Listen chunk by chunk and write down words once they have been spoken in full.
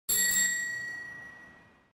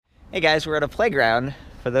Hey guys, we're at a playground.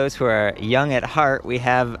 For those who are young at heart, we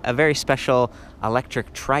have a very special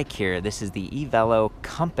electric trike here. This is the EVELO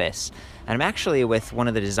Compass. And I'm actually with one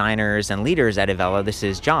of the designers and leaders at EVELO. This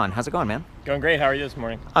is John. How's it going, man? Going great. How are you this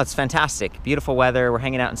morning? Oh, it's fantastic. Beautiful weather. We're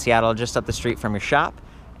hanging out in Seattle, just up the street from your shop.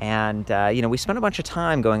 And, we spent a bunch of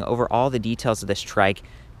time going over all the details of this trike.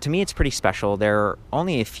 To me, it's pretty special. There are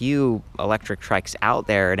only a few electric trikes out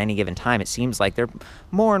there at any given time. It seems like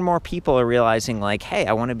more and more people are realizing, like, hey,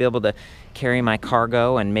 I want to be able to carry my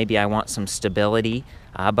cargo and maybe I want some stability.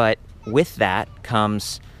 But with that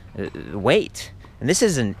comes weight. And this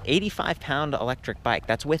is an 85-pound electric bike.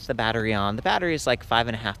 That's with the battery on. The battery is like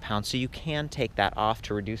 5.5 pounds, so you can take that off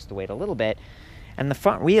to reduce the weight a little bit. And the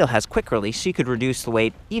front wheel has quick release, so you could reduce the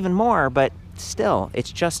weight even more, but still,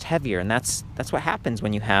 it's just heavier. And that's what happens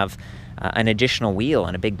when you have an additional wheel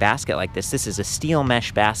and a big basket like this. This is a steel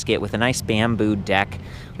mesh basket with a nice bamboo deck.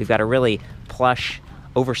 We've got a really plush,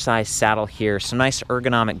 oversized saddle here, some nice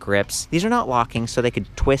ergonomic grips. These are not locking, so they could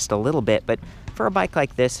twist a little bit, but for a bike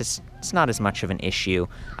like this, it's not as much of an issue.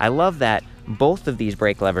 I love that both of these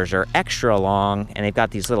brake levers are extra long, and they've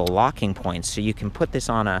got these little locking points, so you can put this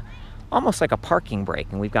on almost like a parking brake,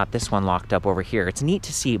 and we've got this one locked up over here. It's neat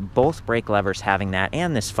to see both brake levers having that,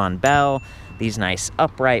 and this fun bell, these nice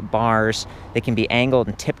upright bars. They can be angled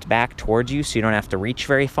and tipped back towards you so you don't have to reach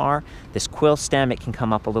very far. This quill stem, it can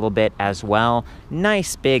come up a little bit as well.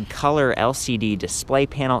 Nice big color LCD display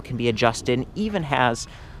panel. It can be adjusted, and even has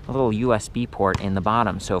a little USB port in the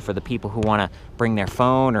bottom. So for the people who want to bring their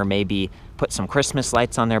phone or maybe put some Christmas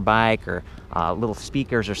lights on their bike or little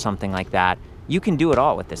speakers or something like that, you can do it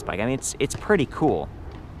all with this bike. I mean, it's pretty cool.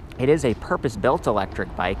 It is a purpose-built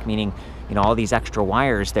electric bike, meaning, all these extra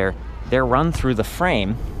wires, they're run through the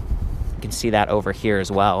frame. You can see that over here as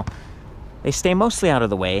well. They stay mostly out of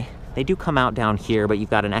the way. They do come out down here, but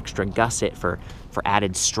you've got an extra gusset for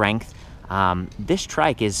added strength. This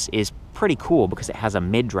trike is pretty cool because it has a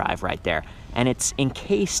mid-drive right there, and it's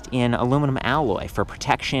encased in aluminum alloy for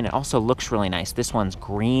protection. It also looks really nice. This one's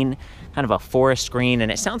green, kind of a forest green,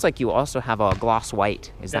 and it sounds like you also have a gloss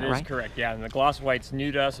white. Is that right? That is correct, yeah, and the gloss white's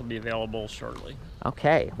new to us, will be available shortly.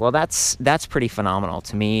 Okay, well that's pretty phenomenal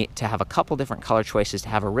to me, to have a couple different color choices, to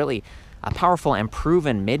have a powerful and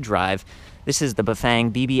proven mid-drive. This is the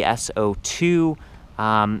Bafang BBS02.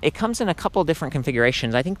 It comes in a couple different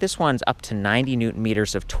configurations. I think this one's up to 90 Newton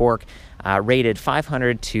meters of torque, rated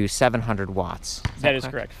 500 to 700 watts. That is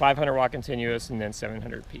correct. 500 watt continuous and then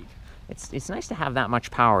 700 peak. It's nice to have that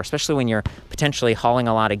much power, especially when you're potentially hauling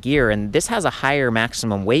a lot of gear. And this has a higher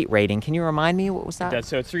maximum weight rating. Can you remind me, what was that? It does.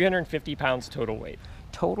 So it's 350 pounds total weight.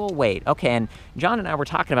 Total weight. Okay, and John and I were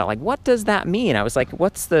talking about, like, what does that mean? I was like,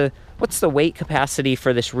 what's the weight capacity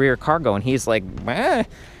for this rear cargo? And he's like,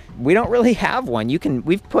 we don't really have one.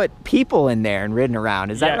 We've put people in there and ridden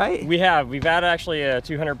around. Is that right? We have. We've had actually a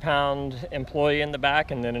 200-pound employee in the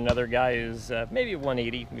back, and then another guy who's maybe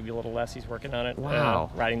 180, maybe a little less. He's working on it.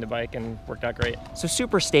 Wow. Riding the bike, and worked out great. So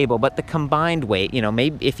super stable, but the combined weight,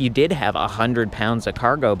 maybe if you did have 100 pounds of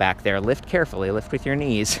cargo back there, lift carefully, lift with your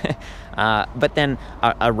knees. But then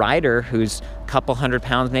a rider who's a couple hundred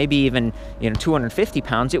pounds, maybe even 250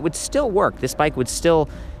 pounds, it would still work. This bike would still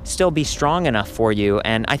be strong enough for you.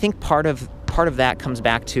 And I think part of that comes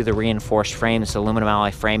back to the reinforced frame, this aluminum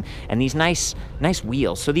alloy frame, and these nice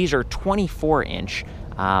wheels. So these are 24-inch.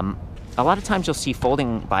 A lot of times you'll see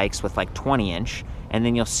folding bikes with like 20-inch, and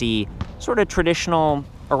then you'll see sort of traditional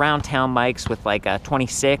around town bikes with like a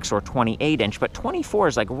 26 or 28-inch, but 24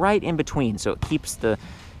 is like right in between, so it keeps the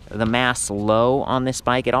mass low on this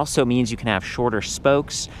bike. It also means you can have shorter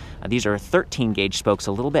spokes. These are 13 gauge spokes,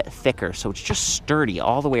 a little bit thicker, so it's just sturdy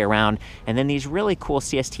all the way around. And then these really cool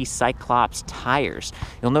CST Cyclops tires.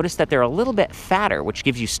 You'll notice that they're a little bit fatter, which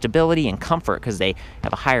gives you stability and comfort because they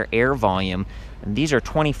have a higher air volume. And these are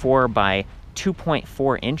 24 by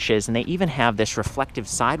 2.4 inches, and they even have this reflective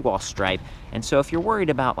sidewall stripe. And so if you're worried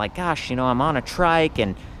about, like, gosh, I'm on a trike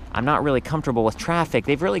and I'm not really comfortable with traffic,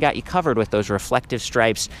 they've really got you covered with those reflective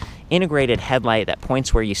stripes, integrated headlight that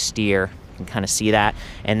points where you steer. You can kind of see that.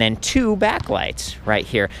 And then 2 backlights right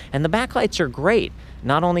here. And the backlights are great.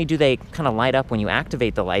 Not only do they kind of light up when you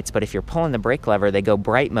activate the lights, but if you're pulling the brake lever, they go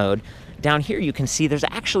bright mode. Down here you can see there's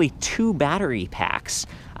actually 2 battery packs.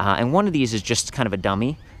 And one of these is just kind of a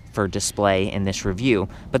dummy for display in this review,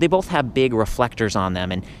 but they both have big reflectors on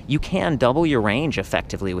them, and you can double your range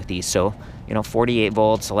effectively with these. So 48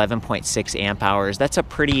 volts, 11.6 amp hours, that's a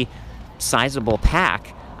pretty sizable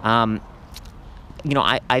pack.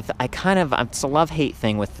 It's a love-hate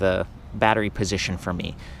thing with the battery position for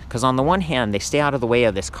me. Because on the one hand, they stay out of the way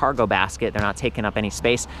of this cargo basket. They're not taking up any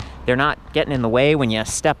space. They're not getting in the way when you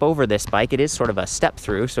step over this bike. It is sort of a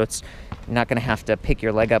step-through, so it's not going to have to pick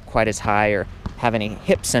your leg up quite as high or have any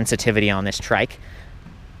hip sensitivity on this trike.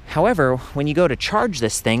 However, when you go to charge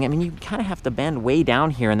this thing, I mean, you kind of have to bend way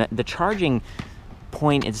down here, and the charging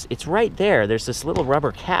point it's right there. There's this little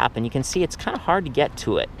rubber cap, and you can see it's kind of hard to get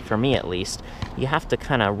to it, for me at least. You have to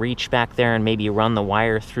kind of reach back there and maybe run the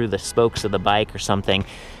wire through the spokes of the bike or something.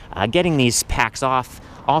 Getting these packs off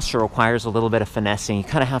also requires a little bit of finessing. You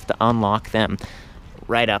kind of have to unlock them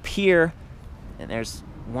right up here, and there's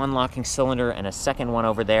one locking cylinder and a second one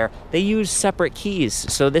over there. They use separate keys,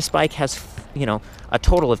 so this bike has, you know, a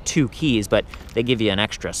total of 2 keys, but they give you an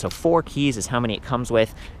extra. So 4 keys is how many it comes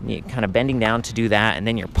with. And you're kind of bending down to do that, and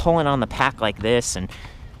then you're pulling on the pack like this, and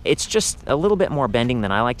it's just a little bit more bending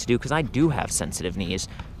than I like to do because I do have sensitive knees.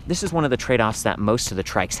 This is one of the trade-offs that most of the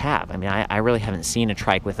trikes have. I mean, I really haven't seen a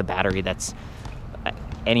trike with a battery that's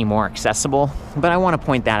any more accessible, but I want to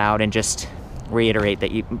point that out and just reiterate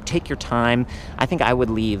that you take your time. I think I would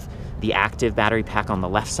leave the active battery pack on the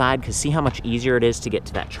left side, because see how much easier it is to get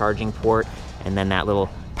to that charging port and then that little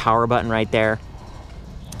power button right there.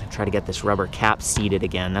 I try to get this rubber cap seated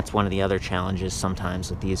again. That's one of the other challenges sometimes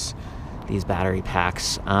with these battery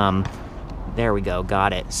packs. There we go,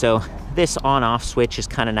 got it. So this on-off switch is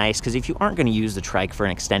kind of nice, because if you aren't going to use the trike for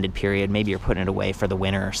an extended period, maybe you're putting it away for the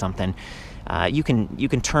winter or something, you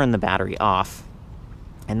can turn the battery off,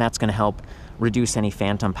 and that's going to help reduce any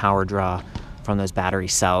phantom power draw from those battery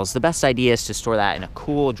cells. The best idea is to store that in a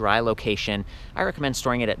cool, dry location. I recommend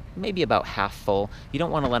storing it at maybe about half full. You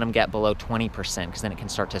don't want to let them get below 20%, because then it can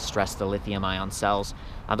start to stress the lithium-ion cells.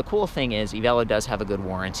 The cool thing is EVELO does have a good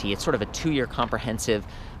warranty. It's sort of a 2-year comprehensive.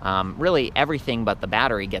 Really everything but the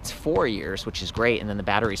battery gets 4 years, which is great, and then the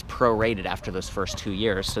battery's prorated after those first 2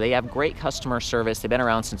 years. So they have great customer service. They've been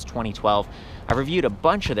around since 2012. I've reviewed a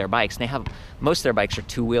bunch of their bikes, and most of their bikes are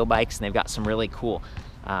 2-wheel bikes, and they've got some really cool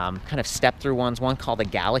kind of step-through ones. One called the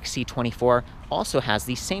Galaxy 24 also has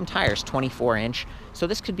these same tires, 24-inch. So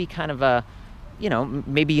this could be kind of a, you know,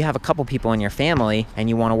 maybe you have a couple people in your family and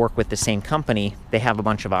you want to work with the same company. They have a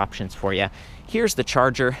bunch of options for you. Here's the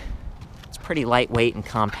charger. It's pretty lightweight and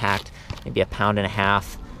compact, maybe 1.5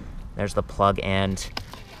 pounds. There's the plug and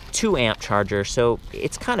 2-amp charger, so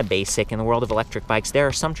it's kind of basic in the world of electric bikes. There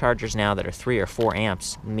are some chargers now that are 3 or 4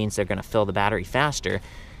 amps. It means they're going to fill the battery faster.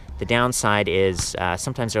 The downside is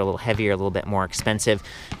sometimes they're a little heavier, a little bit more expensive.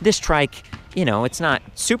 This trike, you know, it's not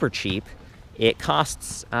super cheap. It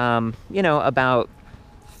costs, you know, about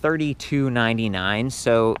 $32.99.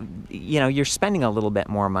 So, you know, you're spending a little bit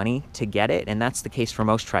more money to get it, and that's the case for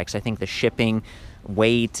most trikes. I think the shipping,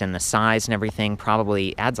 weight, and the size and everything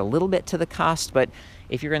probably adds a little bit to the cost, but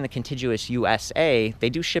if you're in the contiguous USA, they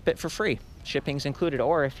do ship it for free. Shipping's included.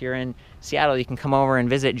 Or if you're in Seattle, you can come over and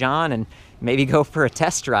visit John and maybe go for a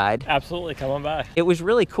test ride. Absolutely, come on by. It was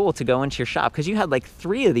really cool to go into your shop because you had like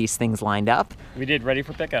 3 of these things lined up. We did, ready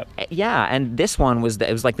for pickup. Yeah, and this one was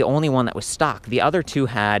it was like the only one that was stock. The other 2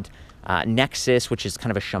 had Nexus, which is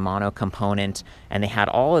kind of a Shimano component, and they had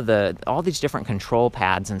all these different control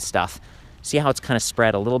pads and stuff. See how it's kind of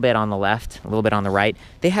spread a little bit on the left, a little bit on the right?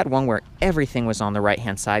 They had one where everything was on the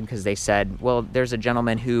right-hand side because they said, well, there's a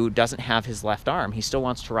gentleman who doesn't have his left arm. He still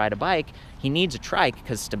wants to ride a bike. He needs a trike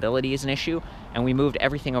because stability is an issue, and we moved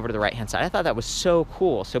everything over to the right-hand side. I thought that was so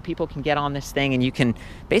cool. So people can get on this thing, and you can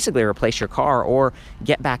basically replace your car or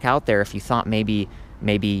get back out there if you thought maybe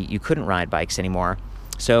you couldn't ride bikes anymore.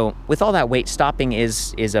 So with all that weight, stopping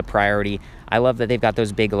is a priority. I love that they've got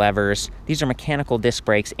those big levers. These are mechanical disc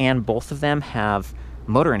brakes, and both of them have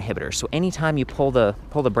motor inhibitors. So anytime you pull the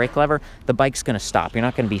brake lever, the bike's gonna stop. You're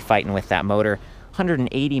not gonna be fighting with that motor.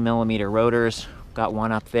 180 millimeter rotors, got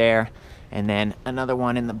one up there, and then another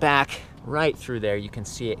one in the back, right through there. You can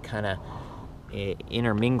see it kind of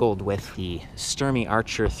intermingled with the Sturmey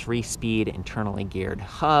Archer 3-speed internally geared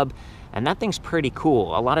hub, and that thing's pretty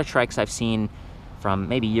cool. A lot of trikes I've seen from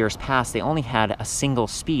maybe years past, they only had a single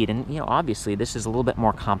speed, and you know, obviously this is a little bit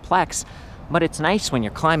more complex, but it's nice when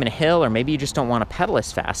you're climbing a hill or maybe you just don't want to pedal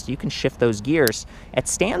as fast. You can shift those gears at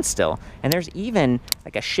standstill, and there's even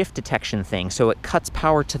like a shift detection thing, so it cuts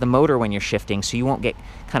power to the motor when you're shifting, so you won't get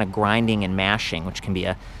kind of grinding and mashing, which can be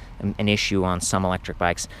an issue on some electric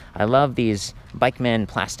bikes. I love these Bikeman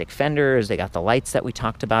plastic fenders. They got the lights that we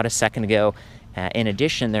talked about a second ago. In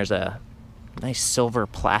addition, there's a nice silver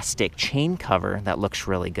plastic chain cover that looks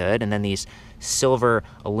really good, and then these silver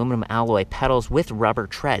aluminum alloy pedals with rubber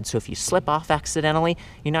tread, so if you slip off accidentally,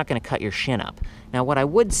 you're not going to cut your shin up. Now what I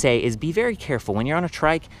would say is be very careful when you're on a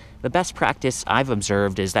trike. The best practice I've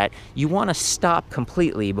observed is that you want to stop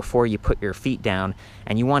completely before you put your feet down,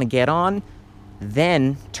 and you want to get on,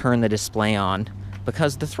 then turn the display on,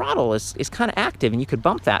 because the throttle is kind of active and you could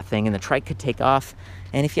bump that thing and the trike could take off.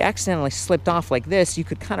 And if you accidentally slipped off like this, you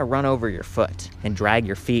could kind of run over your foot and drag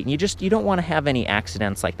your feet, and you don't want to have any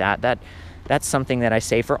accidents like that. That's something that I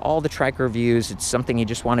say for all the trike reviews. It's something you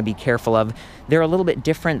just want to be careful of. They're a little bit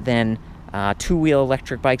different than two-wheel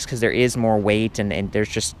electric bikes because there is more weight and there's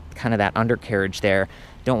just kind of that undercarriage there.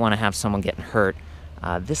 Don't want to have someone getting hurt.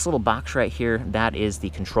 This little box right here, that is the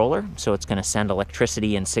controller. So it's going to send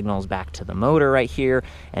electricity and signals back to the motor right here,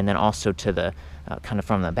 and then also to the kind of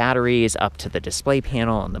from the batteries up to the display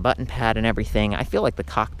panel and the button pad and everything. I feel like the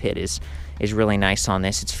cockpit is really nice on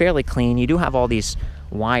this. It's fairly clean. You do have all these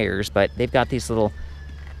wires, but they've got these little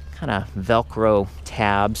kind of Velcro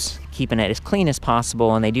tabs, keeping it as clean as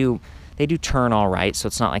possible, and they do turn all right, so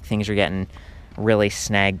it's not like things are getting really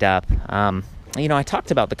snagged up. You know, I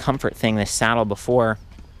talked about the comfort thing, this saddle before,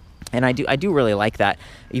 and I do really like that.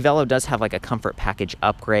 EVELO does have like a comfort package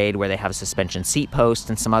upgrade where they have a suspension seat post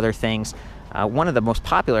and some other things. One of the most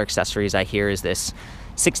popular accessories I hear is this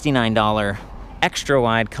 $69 extra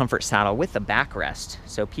wide comfort saddle with the backrest.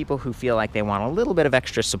 So people who feel like they want a little bit of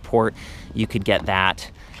extra support, you could get that.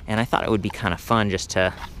 And I thought it would be kind of fun just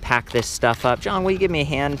to pack this stuff up. John, will you give me a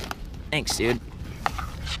hand? Thanks, dude.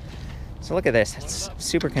 So look at this, it's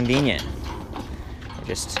super convenient. I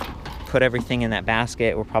just put everything in that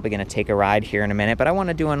basket. We're probably gonna take a ride here in a minute, but I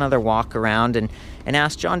wanna do another walk around and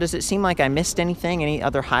ask John, does it seem like I missed anything? Any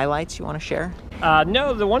other highlights you wanna share?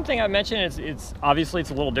 No, the one thing I mentioned is it's obviously a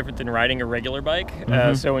little different than riding a regular bike.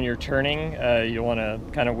 So when you're turning, you want to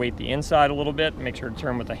kind of weight the inside a little bit, make sure to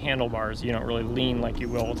turn with the handlebars. You don't really lean like you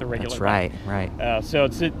will with a regular bike. That's right. So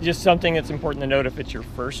it's just something that's important to note if it's your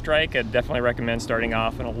first trike. I'd definitely recommend starting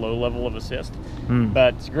off in a low level of assist.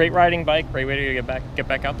 But it's a great riding bike, great way to get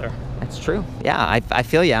back out there. That's true. Yeah, I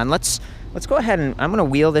feel you. And let's go ahead and I'm gonna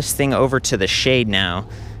wheel this thing over to the shade now.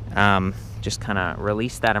 Just kind of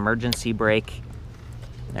release that emergency brake.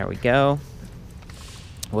 There we go.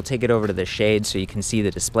 We'll take it over to the shade so you can see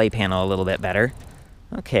the display panel a little bit better.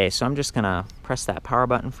 Okay, so I'm just gonna press that power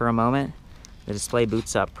button for a moment. The display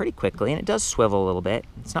boots up pretty quickly, and it does swivel a little bit.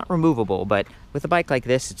 It's not removable, but with a bike like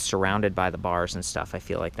this, it's surrounded by the bars and stuff. I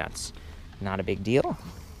feel like that's not a big deal.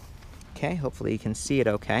 Okay, hopefully you can see it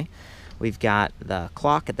okay. We've got the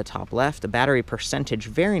clock at the top left, the battery percentage,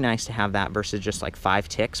 very nice to have that versus just like 5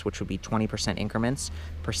 ticks, which would be 20% increments.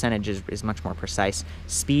 Percentage is much more precise.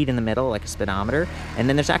 Speed in the middle, like a speedometer. And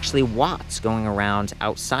then there's actually watts going around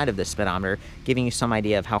outside of the speedometer, giving you some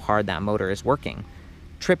idea of how hard that motor is working.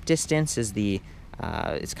 Trip distance is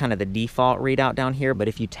it's kind of the default readout down here, but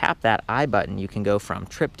if you tap that I button, you can go from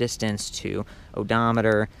trip distance to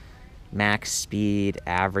odometer, max speed,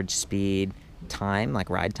 average speed, time,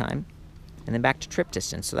 like ride time, and then back to trip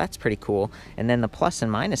distance. So that's pretty cool. And then the plus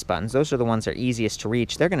and minus buttons, those are the ones that are easiest to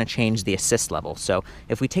reach. They're going to change the assist level. So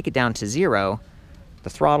if we take it down to 0, the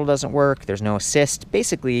throttle doesn't work, there's no assist.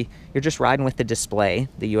 Basically, you're just riding with the display,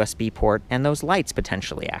 the USB port, and those lights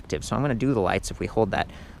potentially active. So I'm going to do the lights. If we hold the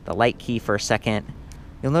light key for a second,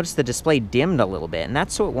 you'll notice the display dimmed a little bit, and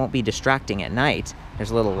that's so it won't be distracting at night. There's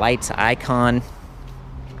a little lights icon.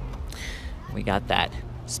 We got that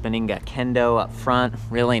spinning kendo up front,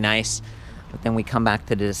 really nice. But then we come back to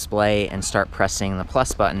the display and start pressing the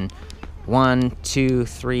plus button. 1, 2,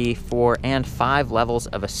 3, 4, and 5 levels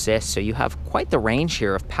of assist. So you have quite the range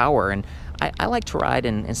here of power. And I like to ride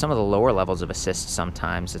in some of the lower levels of assist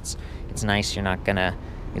sometimes. It's nice, you're not gonna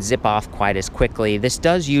zip off quite as quickly. This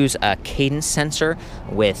does use a cadence sensor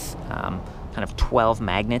with kind of 12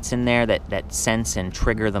 magnets in there that sense and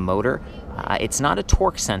trigger the motor. It's not a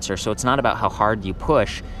torque sensor, so it's not about how hard you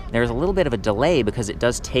push. There's a little bit of a delay because it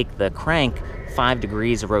does take the crank 5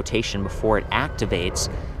 degrees of rotation before it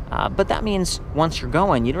activates. But that means once you're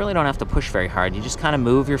going, you really don't have to push very hard. You just kind of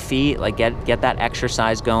move your feet, like get that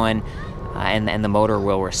exercise going, and the motor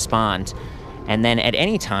will respond. And then at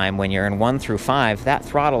any time when you're in 1 through 5, that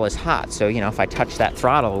throttle is hot. So, you know, if I touch that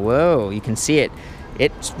throttle, whoa, you can see it.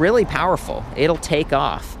 It's really powerful. It'll take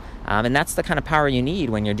off. And that's the kind of power you need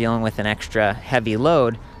when you're dealing with an extra heavy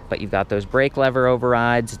load, but you've got those brake lever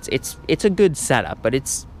overrides. It's a good setup, but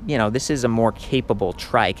it's, you know, this is a more capable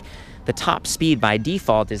trike. The top speed by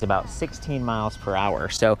default is about 16 miles per hour.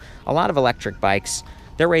 So a lot of electric bikes,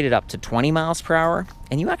 they're rated up to 20 miles per hour,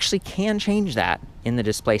 and you actually can change that in the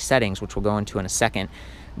display settings, which we'll go into in a second.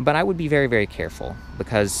 but I would be very, very careful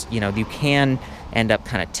because, you know, you can end up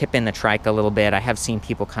kind of tipping the trike a little bit. I have seen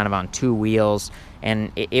people kind of on 2 wheels,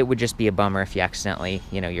 and it would just be a bummer if you accidentally,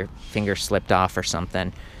 you know, your finger slipped off or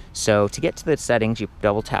something. So to get to the settings, you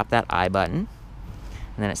double tap that I button,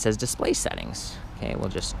 and then it says display settings. Okay, we'll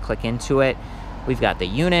just click into it. We've got the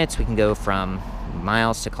units. We can go from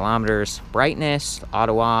miles to kilometers, brightness,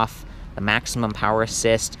 auto off, the maximum power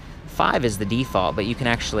assist. 5 is the default, but you can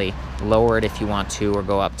actually lower it if you want to, or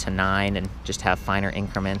go up to 9 and just have finer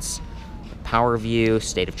increments. Power view,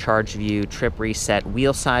 state of charge view, trip reset,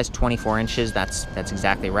 wheel size 24 inches. That's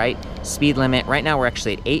exactly right. Speed limit. Right now we're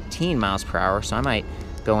actually at 18 miles per hour, so I might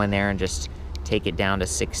go in there and just take it down to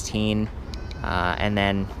 16. And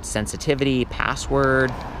then sensitivity, password,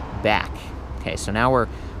 back. Okay, so now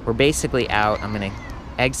we're basically out. I'm gonna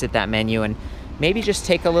exit that menu and maybe just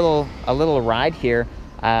take a little ride here.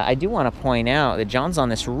 I do want to point out that John's on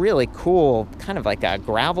this really cool, kind of like a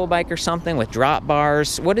gravel bike or something with drop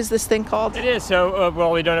bars. What is this thing called? It is. So,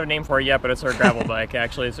 well, we don't have a name for it yet, but it's our gravel bike,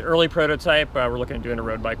 actually. It's an early prototype. We're looking at doing a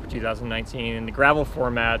road bike for 2019. In the gravel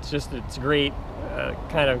format, it's a great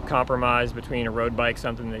kind of compromise between a road bike,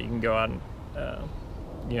 something that you can go out and,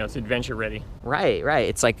 you know, it's adventure ready. Right.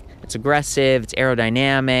 It's like, it's aggressive, it's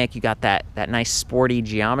aerodynamic, you got that nice sporty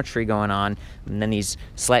geometry going on, and then these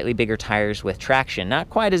slightly bigger tires with traction. Not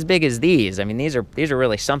quite as big as these. I mean, these are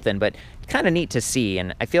really something, but kind of neat to see,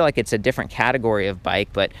 and I feel like it's a different category of bike,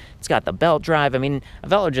 but it's got the belt drive. I mean,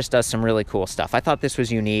 EVELO just does some really cool stuff. I thought this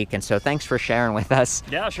was unique, and so thanks for sharing with us.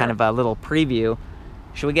 Yeah, sure. Kind of a little preview.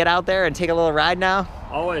 Should we get out there and take a little ride now?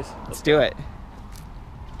 Always. Let's do it.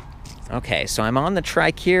 Okay, so I'm on the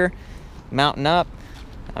trike here, mounting up.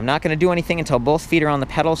 I'm not gonna do anything until both feet are on the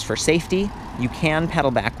pedals for safety. You can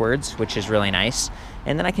pedal backwards, which is really nice.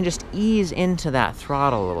 And then I can just ease into that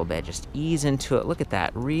throttle a little bit, just ease into it. Look at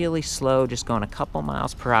that, really slow, just going a couple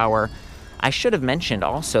miles per hour. I should have mentioned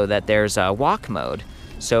also that there's a walk mode.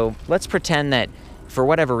 So let's pretend that for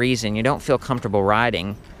whatever reason you don't feel comfortable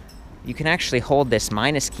riding. You can actually hold this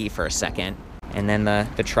minus key for a second, and then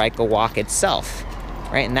the trike will walk itself.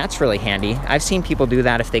 Right, and that's really handy. I've seen people do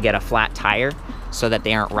that if they get a flat tire so that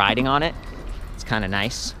they aren't riding on it. It's kind of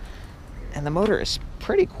nice. And the motor is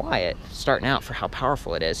pretty quiet starting out for how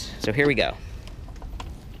powerful it is. So here we go.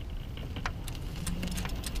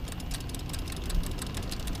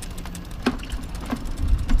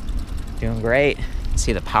 Doing great.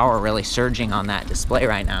 See the power really surging on that display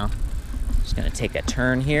right now. Just gonna take a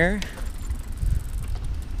turn here.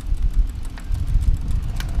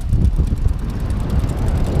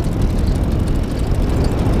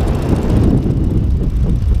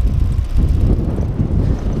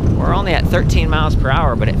 We're only at 13 miles per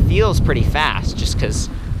hour, but it feels pretty fast just because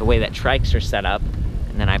the way that trikes are set up.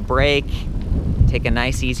 And then I brake, take a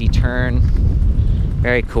nice easy turn.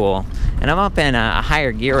 Very cool. And I'm up in a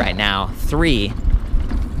higher gear right now, 3.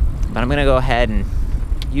 But I'm gonna go ahead and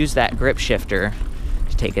use that grip shifter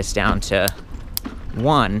to take us down to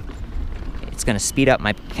 1. It's gonna speed up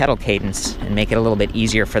my pedal cadence and make it a little bit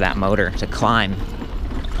easier for that motor to climb.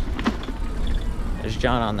 There's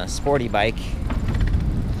John on the sporty bike.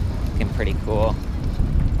 Pretty cool.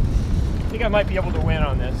 I think I might be able to win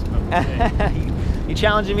on this. But You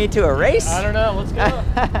challenging me to a race? I don't know. Let's go.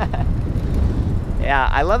 Yeah,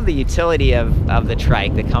 I love the utility of the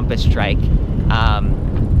trike, the Compass trike.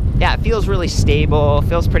 Yeah, it feels really stable,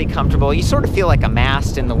 feels pretty comfortable. You sort of feel like a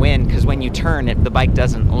mast in the wind because when you turn, the bike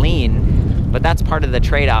doesn't lean, but that's part of the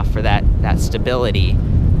trade-off for that stability.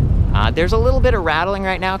 There's a little bit of rattling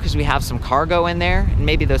right now because we have some cargo in there, and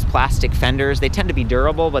maybe those plastic fenders, they tend to be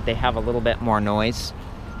durable, but they have a little bit more noise.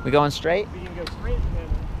 We going straight? We can go straight and then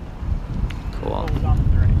cool. goes off to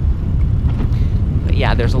the right. But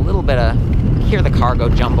yeah, there's a little bit of, hear the cargo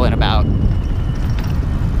jumbling about.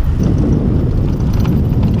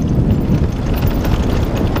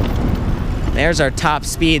 There's our top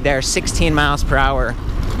speed there, 16 miles per hour.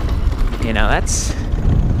 You know, that's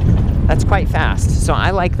quite fast. So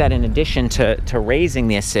I like that in addition to raising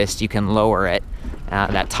the assist, you can lower it.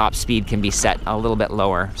 That top speed can be set a little bit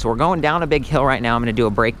lower. So we're going down a big hill right now. I'm gonna do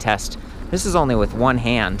a brake test. This is only with one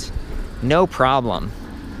hand. No problem.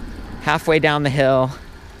 Halfway down the hill,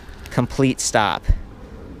 complete stop.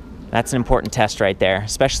 That's an important test right there,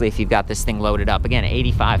 especially if you've got this thing loaded up. Again,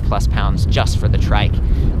 85 plus pounds just for the trike.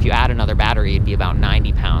 If you add another battery, it'd be about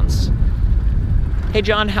 90 pounds. Hey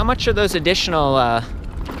John, how much are those additional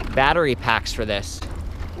battery packs for this?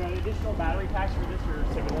 So the additional battery packs for this are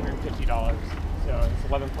 $750. So it's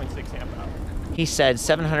 11.6 amp hour. He said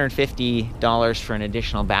 $750 for an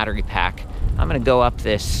additional battery pack. I'm gonna go up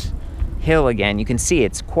this hill again. You can see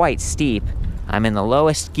it's quite steep. I'm in the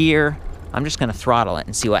lowest gear. I'm just gonna throttle it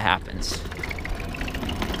and see what happens.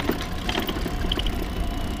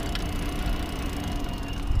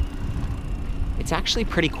 It's actually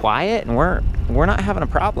pretty quiet, and we're not having a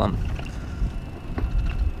problem.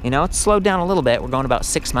 You know, it's slowed down a little bit. We're going about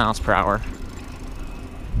 6 miles per hour.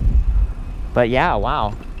 But yeah,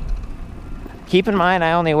 wow. Keep in mind,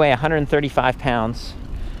 I only weigh 135 pounds,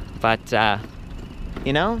 but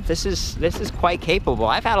you know, this is quite capable.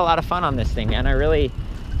 I've had a lot of fun on this thing, man. I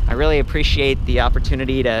really appreciate the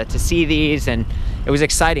opportunity to see these, and it was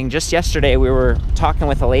exciting. Just yesterday, we were talking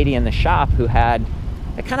with a lady in the shop who had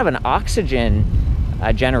a kind of an oxygen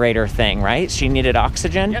generator thing, right? She needed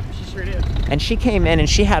oxygen. Yep, she sure did. And she came in and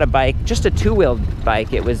she had a bike, just a two-wheeled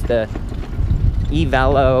bike. It was the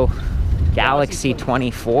EVELO Galaxy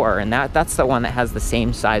 24, and that's the one that has the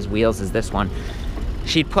same size wheels as this one.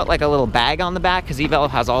 She'd put like a little bag on the back, because EVELO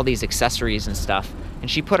has all these accessories and stuff, and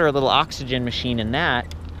she put her little oxygen machine in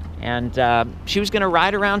that, and she was gonna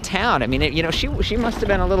ride around town. I mean, you know, she must have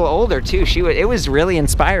been a little older too. It was really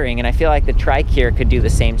inspiring, and I feel like the Trike here could do the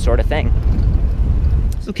same sort of thing.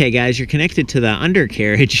 Okay guys, you're connected to the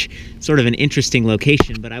undercarriage, sort of an interesting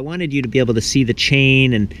location, but I wanted you to be able to see the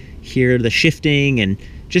chain and hear the shifting and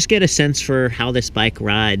just get a sense for how this bike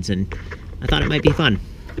rides, and I thought it might be fun.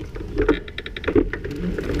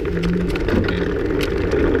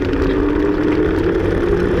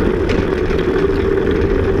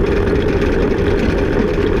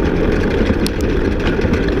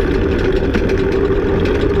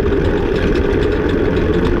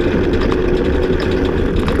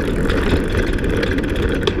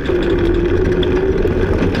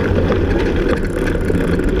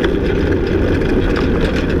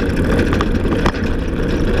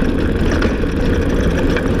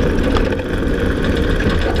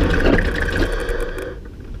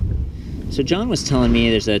 So John was telling me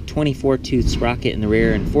there's a 24-tooth sprocket in the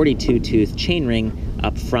rear and 42-tooth chainring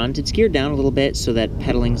up front. It's geared down a little bit so that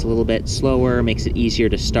pedaling's a little bit slower, makes it easier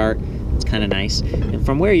to start. It's kind of nice. And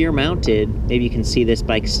from where you're mounted, maybe you can see this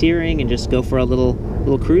bike steering and just go for a little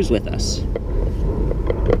cruise with us.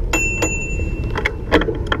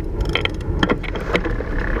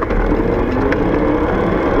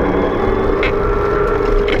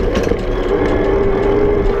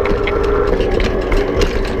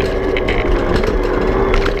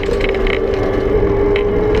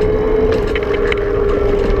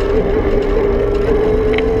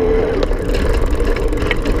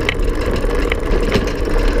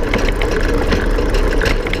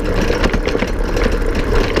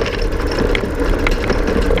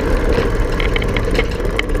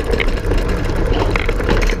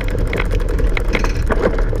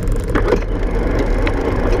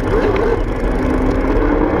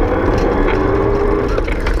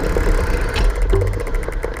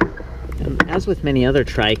 As with many other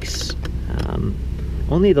trikes,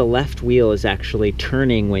 only the left wheel is actually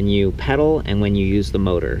turning when you pedal and when you use the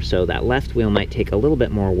motor. So that left wheel might take a little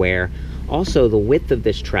bit more wear. Also, the width of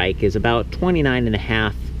this trike is about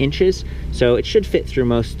 29.5 inches, so it should fit through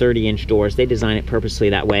most 30-inch doors. They design it purposely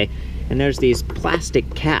that way. And there's these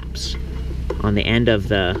plastic caps on the end of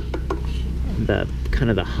the kind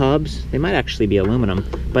of the hubs. They might actually be aluminum,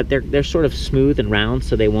 but they're sort of smooth and round,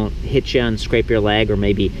 so they won't hit you and scrape your leg or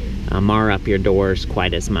maybe mar up your doors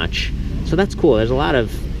quite as much. So that's cool. There's a lot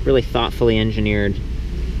of really thoughtfully engineered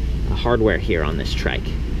hardware here on this trike,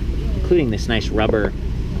 including this nice rubber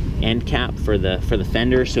end cap for the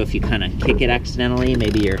fender. So if you kind of kick it accidentally,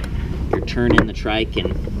 maybe you're turning the trike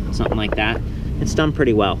and something like that, it's done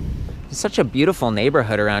pretty well. It's such a beautiful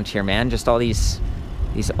neighborhood around here, man. Just all these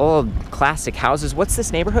old classic houses. What's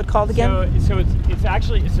this neighborhood called again? So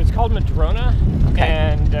it's called Madrona, okay.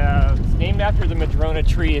 And it's named after the Madrona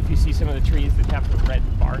tree. If you see some of the trees that have the red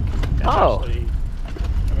bark, that's actually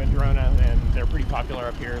a Madrona, and they're pretty popular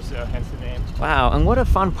up here, so hence the name. Wow, and what a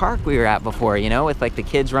fun park we were at before, you know, with like the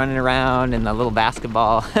kids running around and the little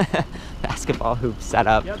basketball hoop set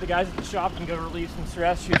up. Yeah, the guys at the shop can go relieve some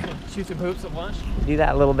stress, shoot some hoops at lunch. Do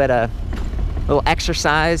that little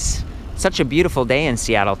exercise. Such a beautiful day in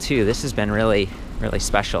Seattle too. This has been really, really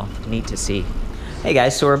special. Neat to see. Hey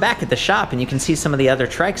guys, so we're back at the shop and you can see some of the other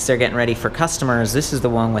trikes they're getting ready for customers. This is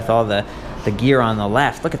the one with all the gear on the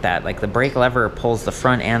left. Look at that, like the brake lever pulls the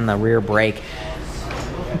front and the rear brake.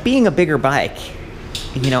 Being a bigger bike,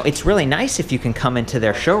 you know, it's really nice if you can come into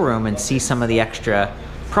their showroom and see some of the extra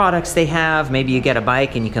products they have. Maybe you get a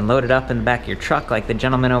bike and you can load it up in the back of your truck like the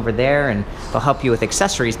gentleman over there, and they'll help you with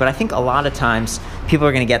accessories. But I think a lot of times people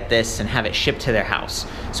are going to get this and have it shipped to their house.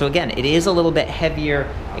 So again, it is a little bit heavier.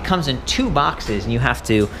 It comes in 2 boxes and you have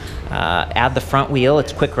to add the front wheel,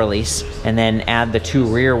 it's quick release, and then add the 2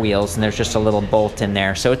 rear wheels, and there's just a little bolt in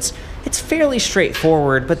there. So it's fairly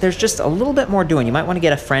straightforward, but there's just a little bit more doing. You might want to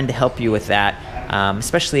get a friend to help you with that,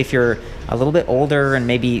 especially if you're a little bit older and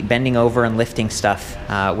maybe bending over and lifting stuff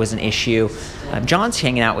was an issue. John's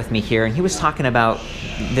hanging out with me here, and he was talking about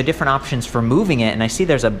the different options for moving it, and I see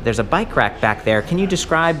there's a bike rack back there. Can you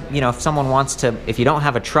describe, if someone wants to, if you don't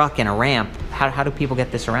have a truck and a ramp, how do people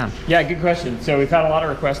get this around? Yeah, good question. So we've had a lot of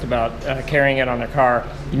requests about carrying it on their car.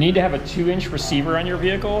 You need to have a 2-inch receiver on your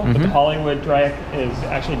vehicle, but the Hollywood Trike is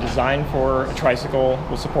actually designed for a tricycle.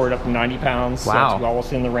 Will support up to 90 pounds, Wow. so it's well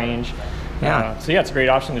within the range. Yeah. So yeah, it's a great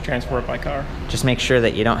option to transport by car. Just make sure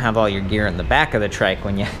that you don't have all your gear in the back of the trike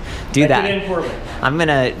when you do that. Get in for me. I'm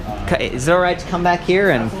gonna, is it all right to come back here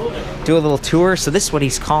and do a little tour? So this is what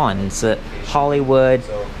he's calling. It's a Hollywood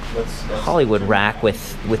rack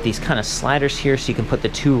with these kind of sliders here, so you can put the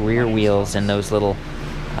 2 rear wheels in those little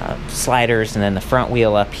sliders, and then the front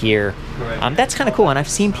wheel up here. That's kind of cool, and I've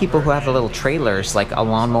seen people who have the little trailers, like a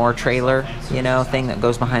lawnmower trailer, thing that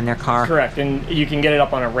goes behind their car. Correct, and you can get it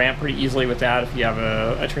up on a ramp pretty easily with that if you have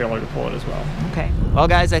a trailer to pull it as well. Okay. Well,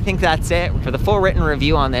 guys, I think that's it. For the full written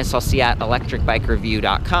review on this, I'll see you at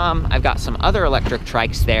ElectricBikeReview.com. I've got some other electric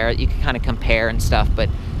trikes there that you can kind of compare and stuff, but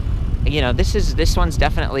this one's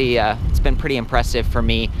definitely, it's been pretty impressive for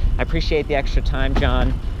me. I appreciate the extra time,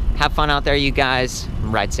 John. Have fun out there, you guys.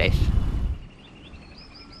 Ride safe.